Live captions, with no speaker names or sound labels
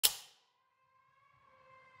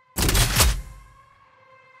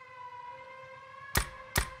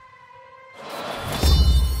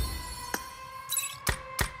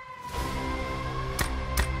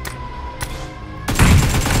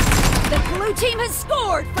team has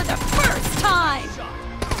scored for the first time!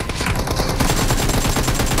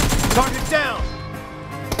 Target down!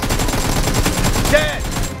 Dead!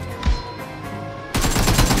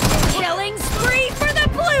 Killing spree for the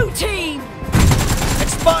blue team!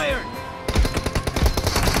 Expired!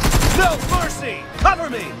 No mercy!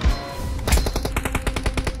 Cover me!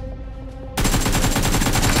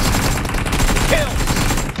 Kill!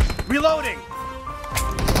 Reloading!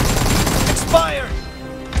 Expired!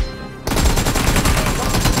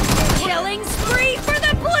 Killing spree for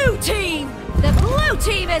the blue team! The blue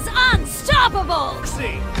team is unstoppable!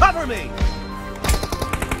 Mercy! Cover me!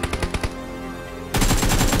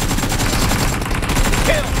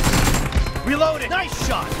 Kill! Reloading! Nice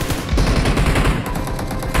shot!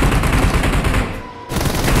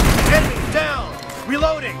 Enemy down!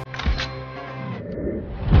 Reloading!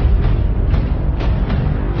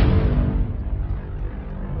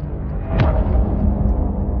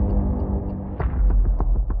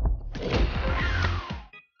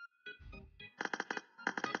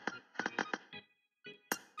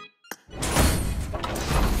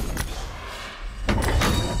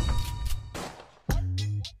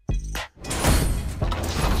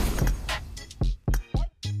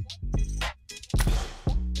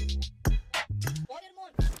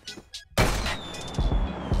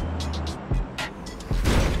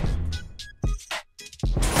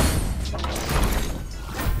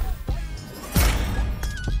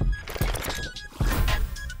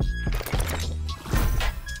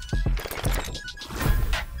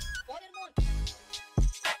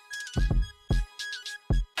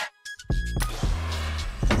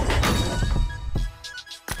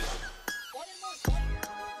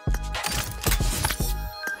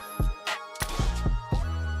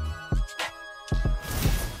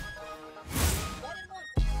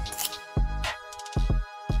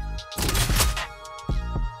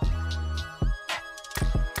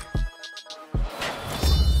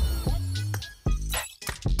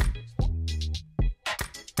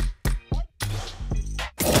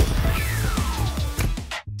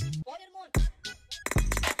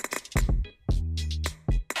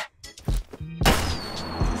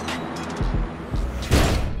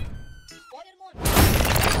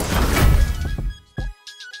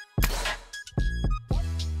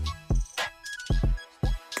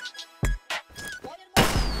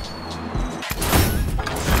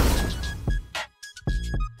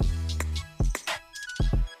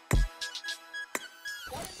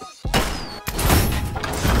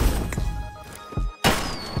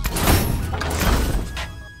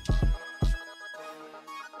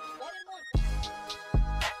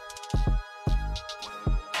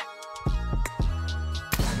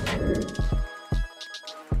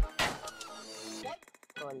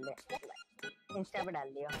 Insta पे डाल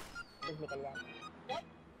दियो कुछ निकल जाए।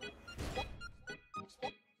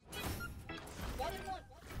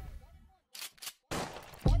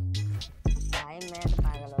 भाई मैं तो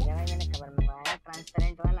पागल हो गया भाई, मैंने कवर मंगवाया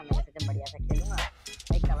ट्रांसपेरेंट वाला, मैंने सोचा बढ़िया सा खेलूंगा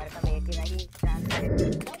भाई। कवर का वेट ही रही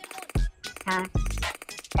ट्रांसपेरेंट। हाँ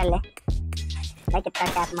कर ले भाई। कितना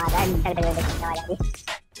टैप मार रहा है, डग डग डग करके आवाज आ रही है।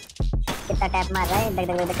 कितना टैप मार रहा है, डग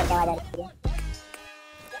डग डग करके आवाज आ रही है।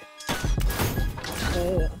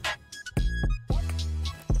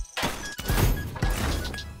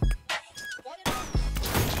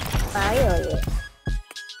 भाई हो ये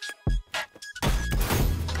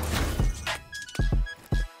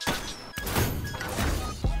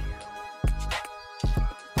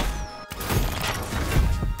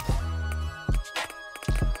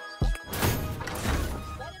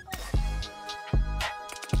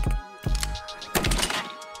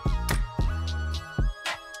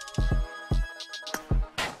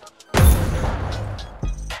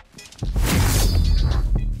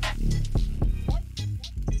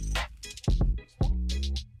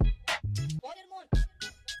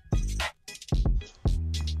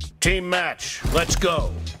Team match, let's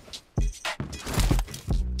go.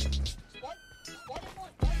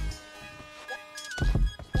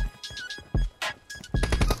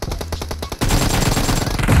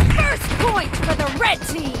 First point for the red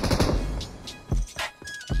team.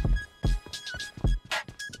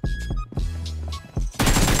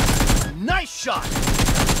 Nice shot.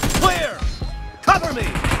 Clear. Cover me.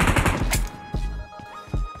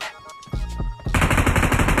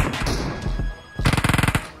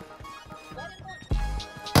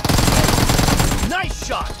 Nice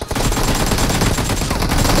shot!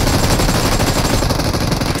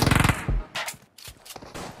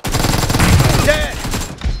 Dead!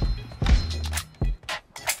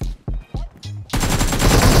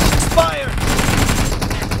 Expired!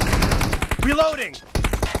 Reloading!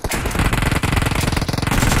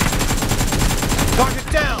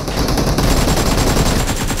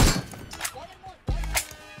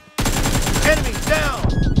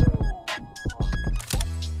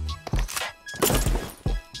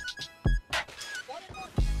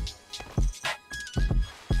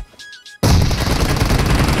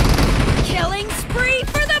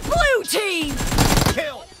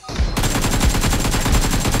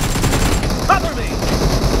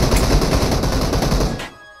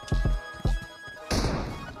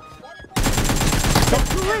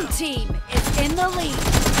 blue team is in the lead.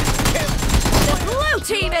 The blue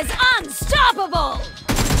team is unstoppable.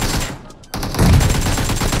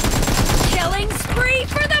 Killing spree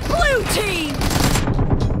for the blue team.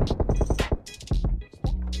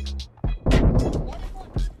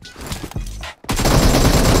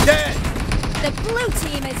 Dead. The blue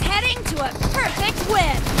team is heading to a perfect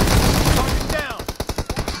win. Target down.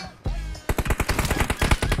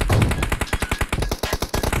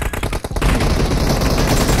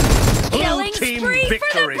 Killing team spree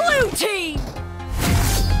victory. for the blue team.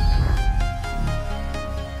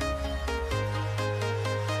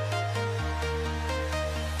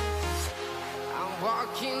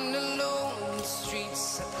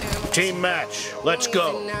 Team match. Let's go.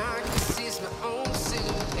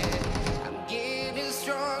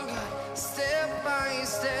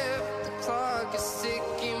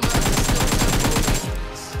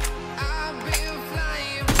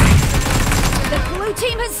 The blue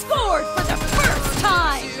team has scored for the first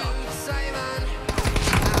time.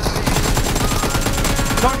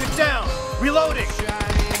 Target down. Reloading.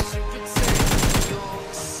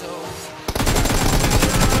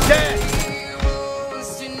 Dead.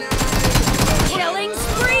 Killing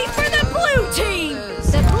spree for the blue team.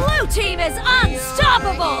 The blue team is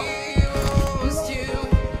unstoppable.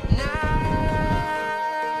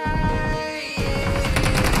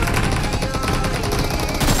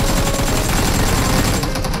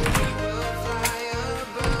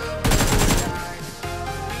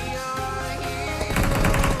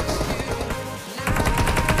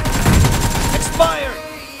 Expired.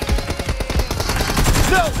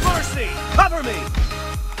 No mercy. Cover me.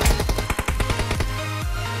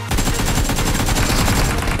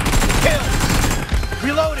 Kill.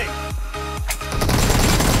 Reloading.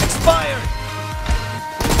 Expired.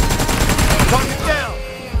 Target down.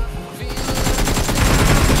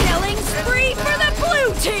 Killing spree for the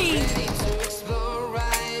blue team.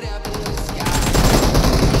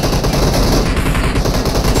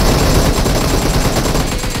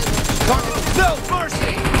 Target. No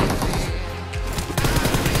mercy.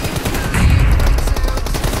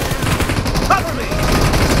 Cover me.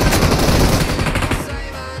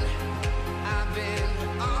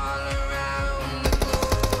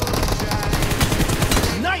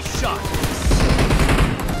 Nice shot.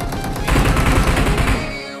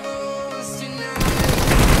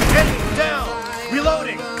 Enemy down.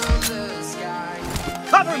 Reloading.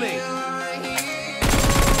 Cover me.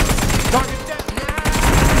 Target down.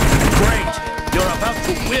 Great. You're about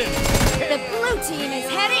to win. The blue team is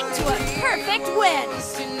heading to a perfect win.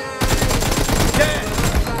 Dead.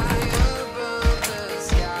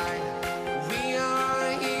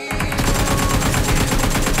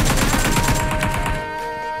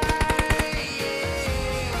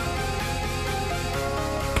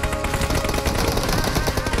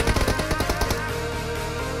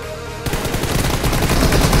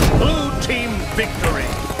 Blue team victory.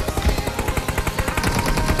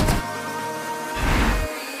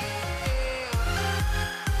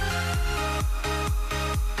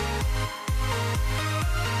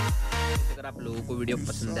 अगर आप लोगों को video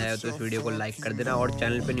पसंद आया तो इस video को like कर देना और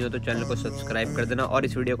चैनल पे नहीं हो तो चैनल को सब्सक्राइब कर देना और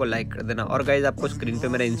इस वीडियो को लाइक कर देना। और गाइज आपको स्क्रीन पे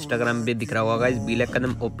मेरा इंस्टाग्राम भी दिख रहा होगा गाइज,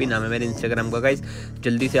 Ʇ𝕗𝕗 नाम है मेरे इंस्टाग्राम का गाइज।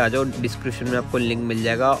 जल्दी से आ जाओ, डिस्क्रिप्शन में आपको लिंक मिल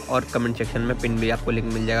जाएगा और कमेंट सेक्शन में पिन भी आपको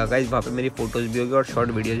लिंक मिल जाएगा गाइज। वहाँ पर मेरी फोटोज़ भी होगी और शॉर्ट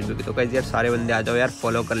वीडियोज़ भी होगी। तो गाइज यार सारे बंदे आ जाओ यार,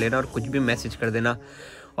 फॉलो कर लेना और कुछ भी मैसेज कर देना।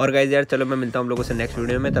 और गाइज यार चलो मैं मिलता हूँ आप लोगों से नेक्स्ट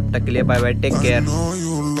वीडियो में, तब तक के लिए bye bye, take care.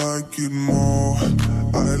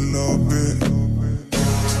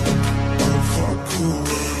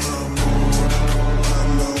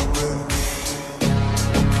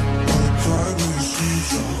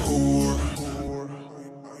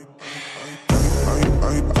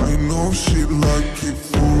 I know she like it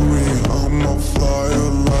for me. I'm a flyer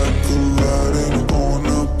like Aladdin on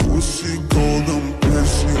a pussy golden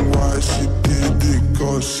blessing. Why she did it?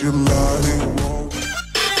 'Cause she lied.